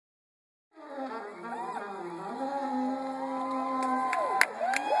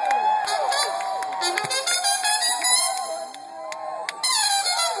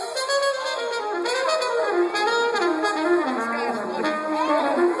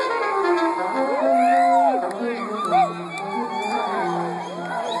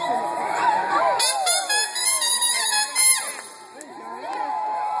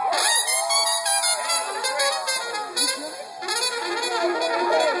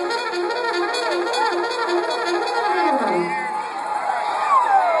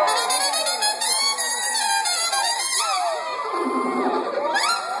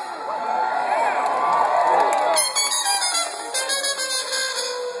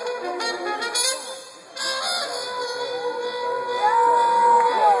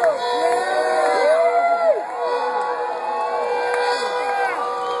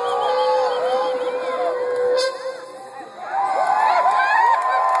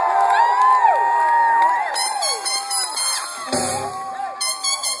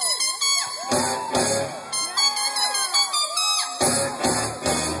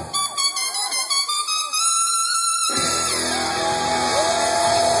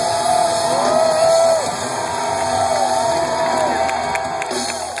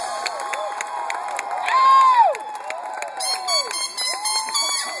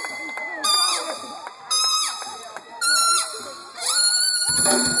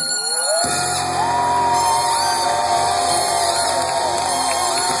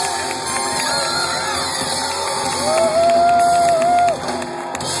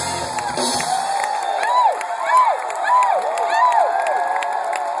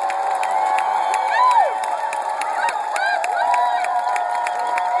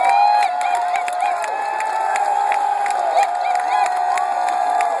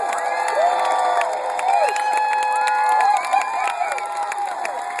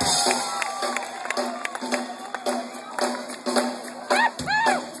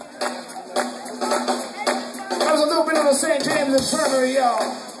St. James Infirmary, y'all.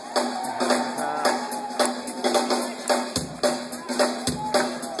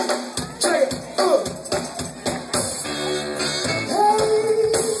 Check it.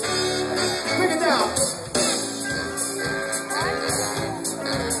 Bring it down.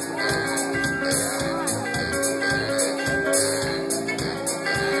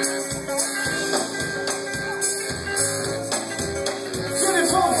 Philly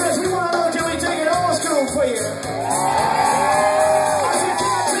Folk Fest, we want to know, can we take it old school for you?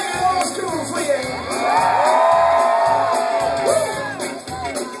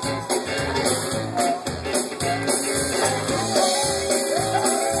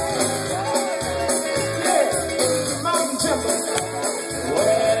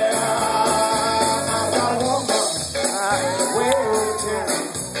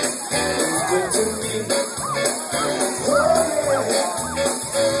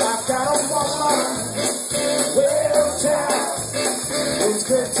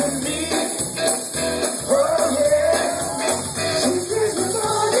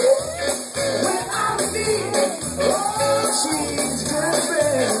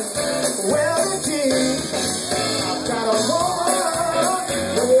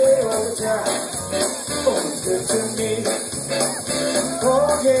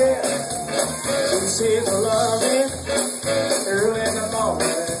 She's loving early in the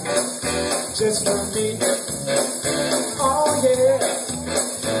morning, just for me. Oh yeah,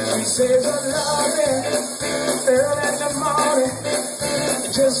 she says her loving early in the morning,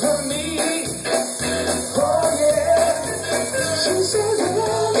 just for me. Oh yeah, she says her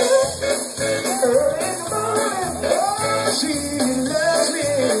loving early in the morning. She loves me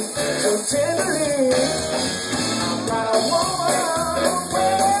so tenderly. I've got a woman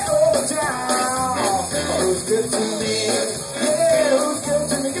way over town. Who's good to me? Yeah, who's good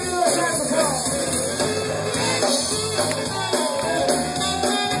to me? Give me a little saxophone.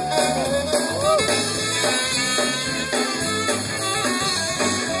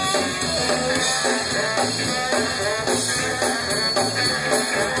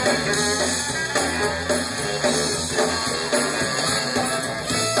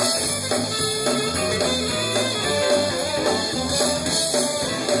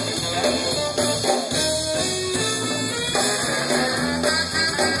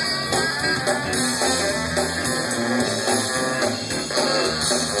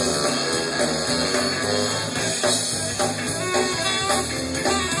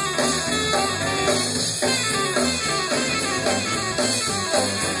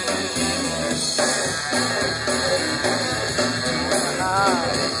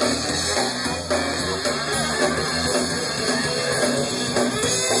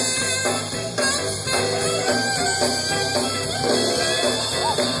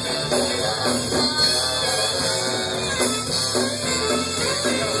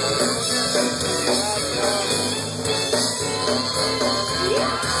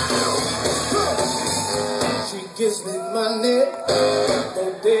 Gives me money,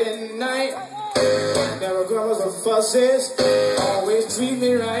 both day and night. Never grumbles or fusses, always treat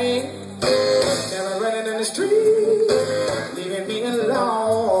me right. Never running in the street, leaving me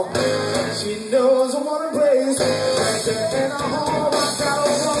alone. She knows I want a place, right there in her home. I got a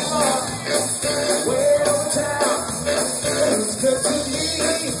woman way over town, who's good to me.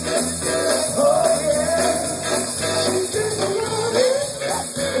 Oh yeah, she gives me money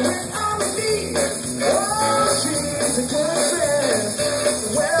when I'm in need. She's a good friend,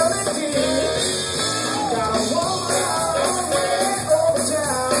 well indeed. Got a woman way over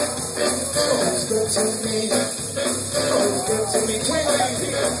town. Who's good to me? Who's good to me?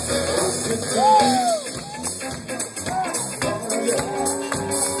 Who's good to me?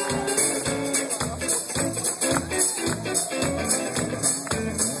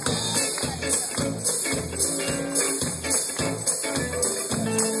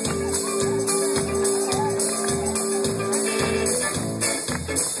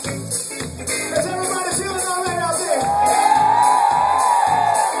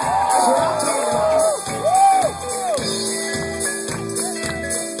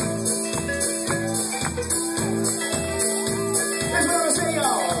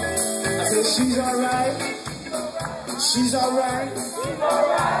 She's alright. She's alright.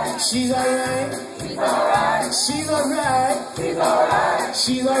 She's alright. She's alright. She's alright. She's alright.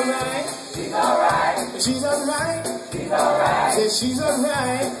 She's alright. She's alright. She's alright. Say she's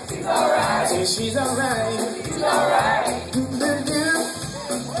alright. She's alright. Say she's alright. She's alright. Do do do.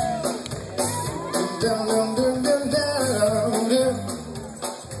 Dum dum dum dum dum.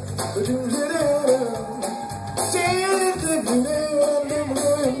 Do do do.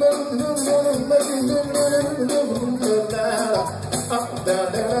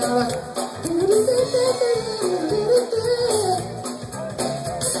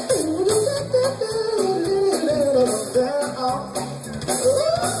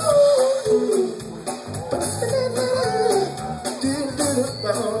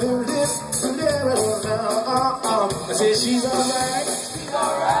 I say she's alright.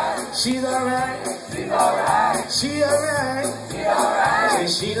 She's alright. She's alright. She's alright. She's alright. I say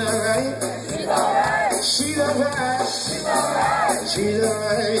she's alright. She's alright. She's alright. She's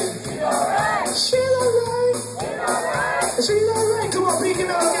alright. She's alright. She's alright. She's alright. Come on, Pete, get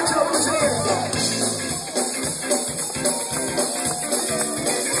out, get your voice here.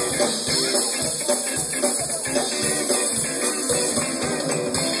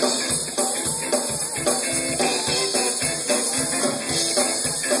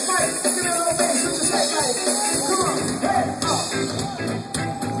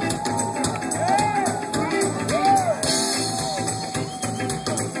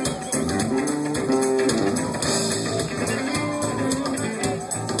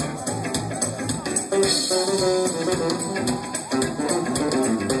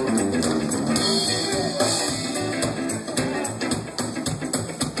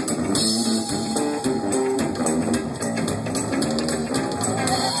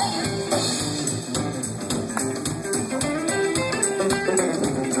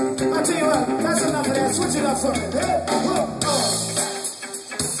 I'll tell you what, that's enough of that. Switch it up for me. Hey, whoa,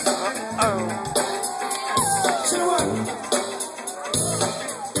 Say what?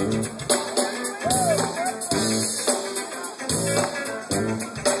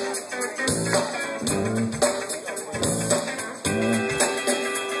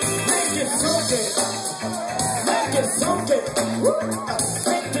 Make it funky. Make it funky.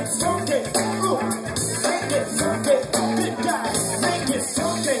 Make it funky. Make it funky. Big guy. Make it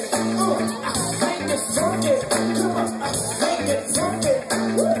funky. Make it funky. Come on. Make it funky.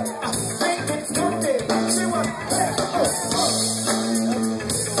 Make it funky. Say what? Hey,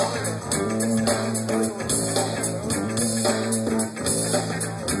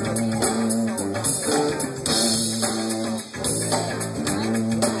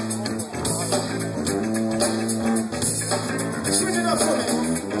 switch it up for me.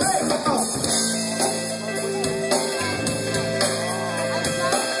 Hey,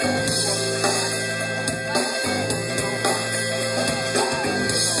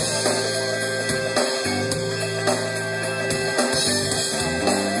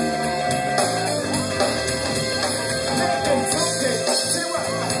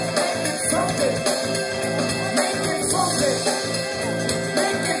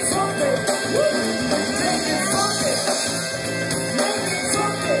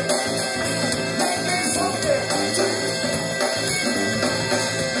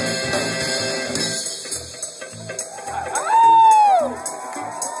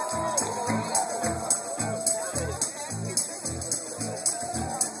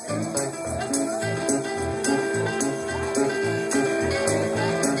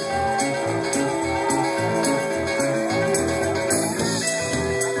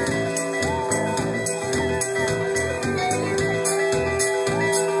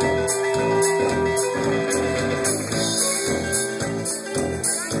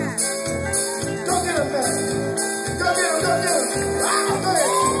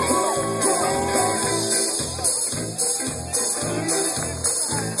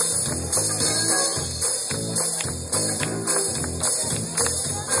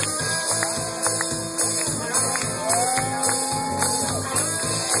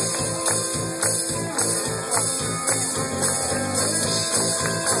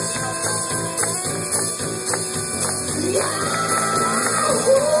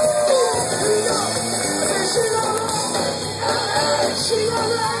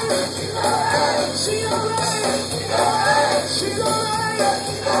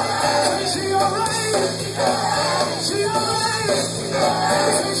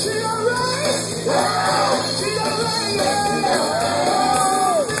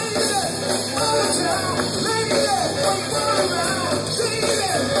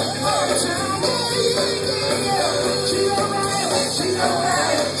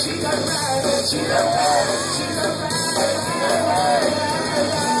 She got right. Thank you.